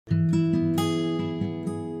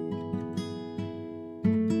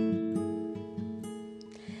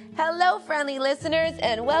Hello, friendly listeners,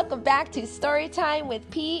 and welcome back to Storytime with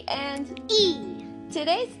P and E.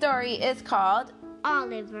 Today's story is called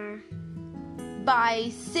Oliver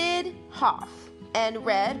by Sid Hoff and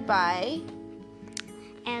read by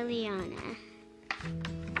Eliana.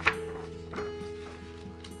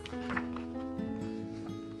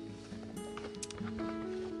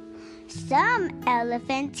 Some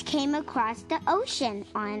elephants came across the ocean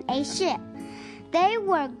on a ship. They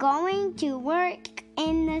were going to work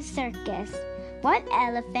in the circus. One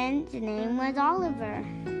elephant's name was Oliver.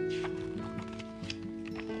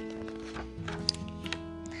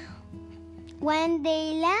 When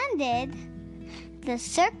they landed, the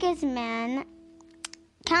circus man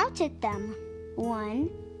counted them. 1,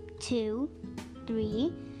 2,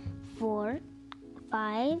 3, 4,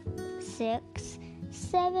 5, 6,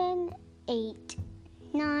 7, 8,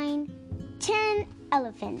 9, 10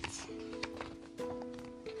 elephants.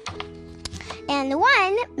 And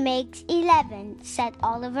 1 makes 11, said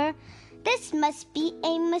Oliver. This must be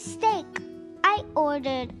a mistake. I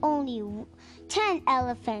ordered only 10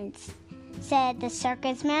 elephants, said the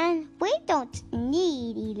circus man. We don't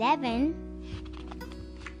need 11.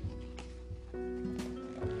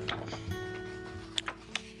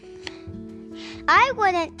 I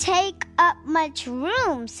wouldn't take up much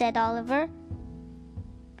room, said Oliver.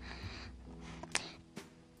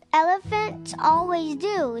 Elephants always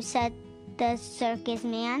do, said the circus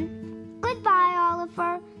man. Goodbye,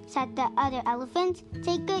 Oliver, said the other elephant.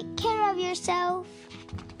 Take good care of yourself.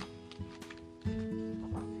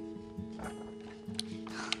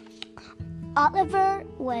 Oliver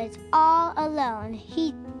was all alone.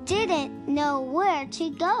 He didn't know where to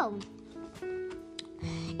go.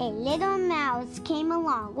 A little mouse came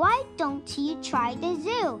along. Why don't you try the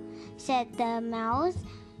zoo? Said the mouse.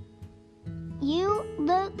 You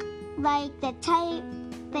look like the type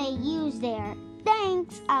they use there.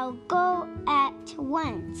 Thanks, I'll go at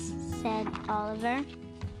once, said Oliver.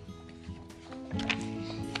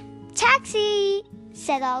 Taxi,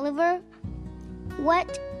 said Oliver.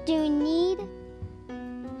 What do you need?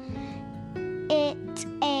 It's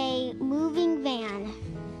a moving van,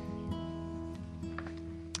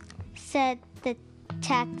 said the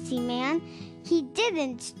taxi man. He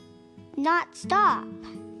didn't not stop.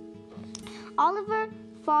 Oliver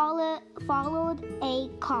followed a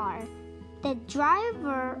car. The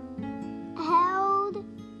driver held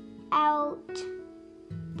out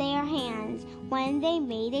their hands when they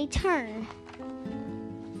made a turn.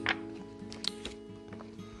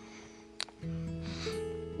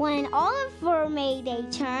 When Oliver made a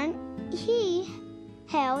turn, he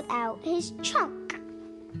held out his trunk.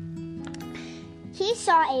 He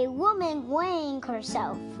saw a woman weighing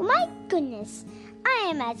herself. My goodness,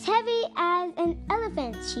 I am as heavy as an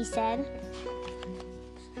elephant, she said.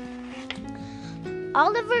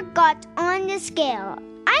 Oliver got on the scale.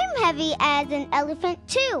 I'm heavy as an elephant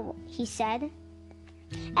too, he said.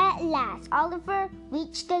 At last, Oliver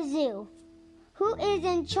reached the zoo. Who is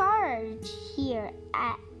in charge here?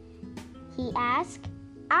 He asked.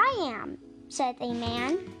 I am, said a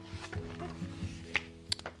man.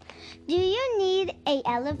 Do you need an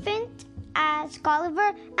elephant? Asked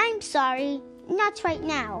Oliver. I'm sorry, not right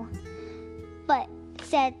now. But,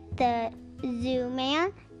 said the zoo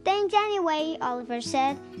man. Thanks anyway, Oliver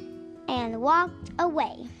said, and walked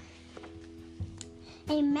away.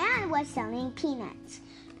 A man was selling peanuts.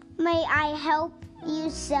 May I help you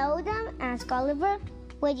sell them? Asked Oliver.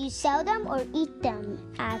 Would you sell them or eat them?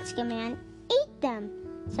 Asked a man. Eat them,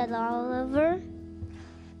 said Oliver.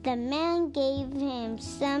 The man gave him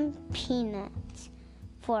some peanuts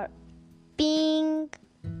for being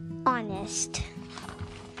honest.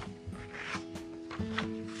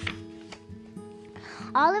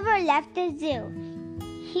 Oliver left the zoo.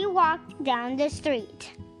 He walked down the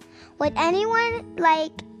street. Would anyone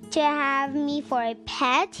like to have me for a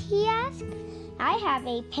pet? He asked. I have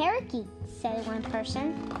a parakeet, said one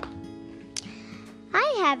person.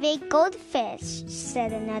 I have a goldfish,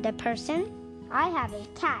 said another person. I have a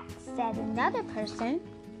cat, said another person.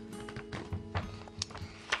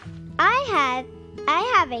 I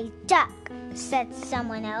have a duck, said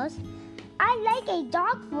someone else. I like a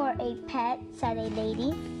dog for a pet, said a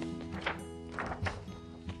lady.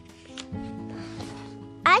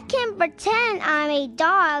 I can pretend I'm a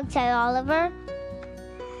dog, said Oliver.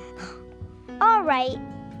 All right,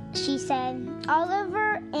 she said.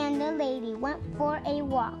 Oliver and the lady went for a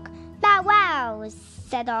walk. Bow wow,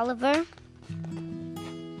 said Oliver.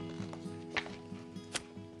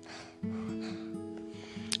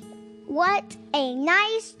 What a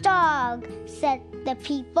nice dog, said the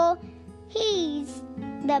people. He's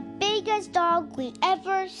the biggest dog we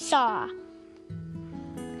ever saw.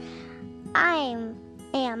 I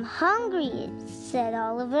am hungry, said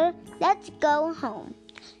Oliver. Let's go home.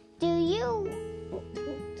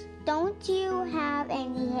 Don't you have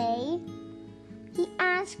any hay? He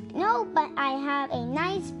asked. No, but I have a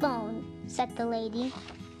nice bone, said the lady.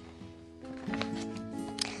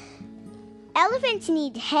 Elephants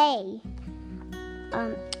need hay.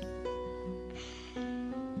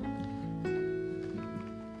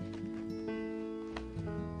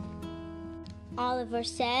 Oliver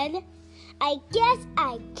said, I guess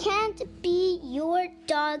I can't be your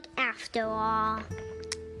dog after all.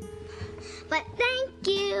 But thank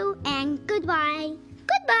you and goodbye.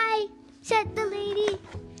 Goodbye, said the lady.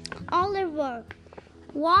 Oliver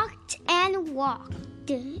walked and walked.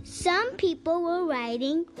 Some people were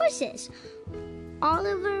riding horses.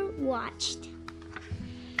 Oliver watched.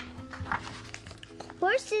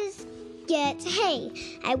 Horses get hay.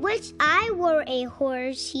 I wish I were a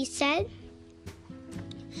horse, he said.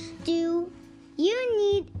 Do you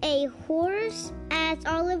need a horse? Asked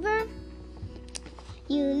Oliver.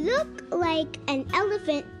 You look like an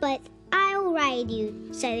elephant, but I'll ride you,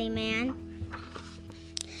 said a man.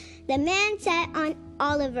 The man sat on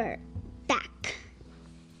Oliver's back.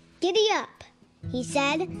 Giddy up, he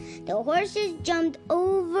said. The horses jumped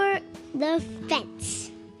over the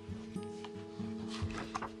fence.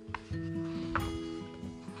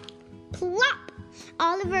 Plop!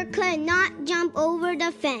 Oliver could not jump over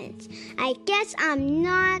the fence. I guess I'm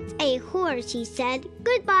not a horse, he said.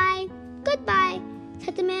 Goodbye, goodbye,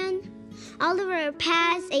 said the man. Oliver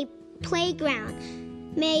passed a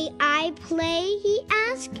playground. May I play? He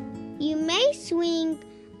asked. You may swing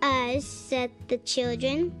us, said the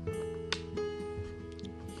children.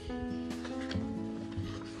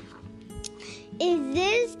 Is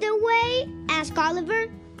this the way? Asked Oliver.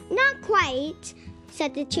 Not quite,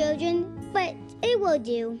 said the children, but it will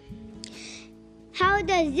do. How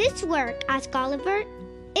does this work? Asked Oliver.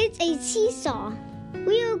 It's a seesaw.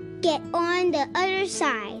 We'll get on the other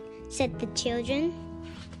side, said the children.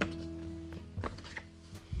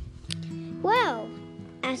 Well,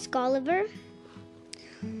 asked Oliver.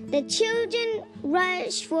 The children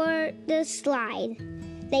rushed for the slide.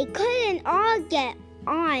 They couldn't all get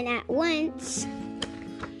on at once.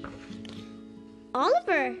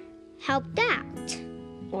 Oliver helped out.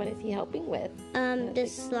 What is he helping with? The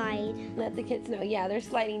slide. Let the kids know. Yeah, they're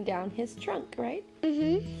sliding down his trunk, right?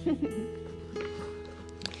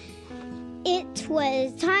 It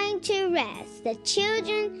was time to rest. The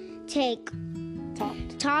children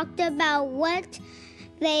talked about what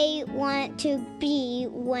they want to be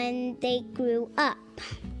when they grew up.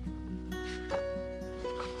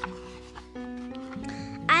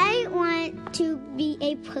 I want to be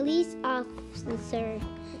a police officer,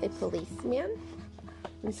 A policeman?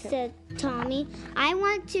 Okay. said Tommy. I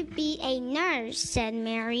want to be a nurse, said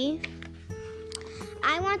Mary.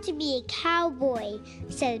 I want to be a cowboy,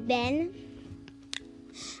 said Ben.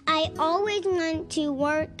 I always want to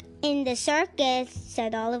work in the circus,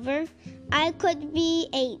 said Oliver. I could be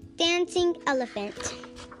a dancing elephant.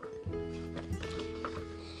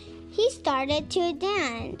 He started to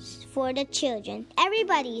dance for the children.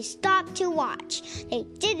 Everybody stopped to watch. They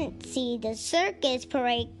didn't see the circus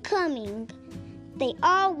parade coming. They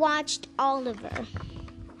all watched Oliver.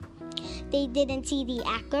 They didn't see the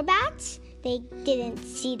acrobats. They didn't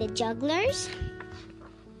see the jugglers.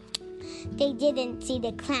 They didn't see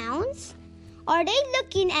the clowns. Are they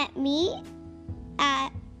looking at me?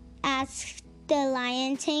 Asked the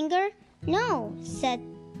lion tamer. No, said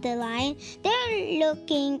the lion. They're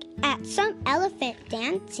looking at some elephant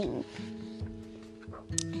dancing.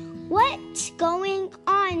 What's going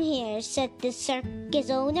on here? Said the circus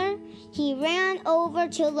owner. He ran over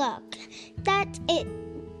to look. That's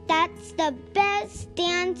the best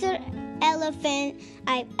dancer elephant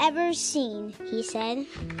I've ever seen, he said.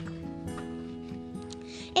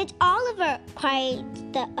 It's Oliver, cried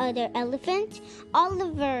the other elephant.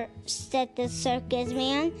 Oliver, said the circus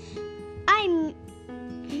man.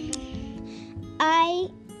 I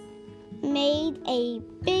made a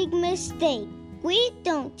big mistake. We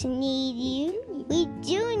don't need you. We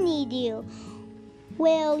do need you.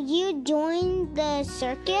 Will you join the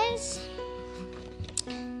circus?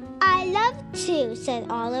 I love to, said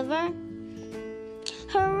Oliver.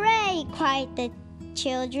 Hooray, cried the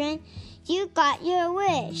children. You got your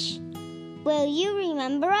wish. Will you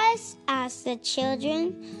remember us? Asked the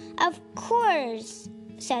children. Of course,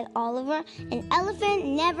 said Oliver. An elephant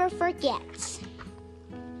never forgets.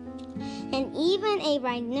 And even a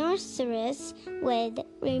rhinoceros would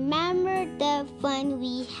remember the fun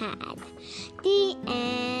we had. The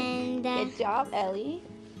end. Good job, Ellie.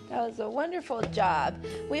 That was a wonderful job.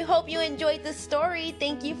 We hope you enjoyed the story.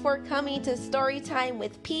 Thank you for coming to Story Time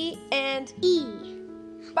with P and E.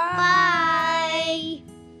 Bye.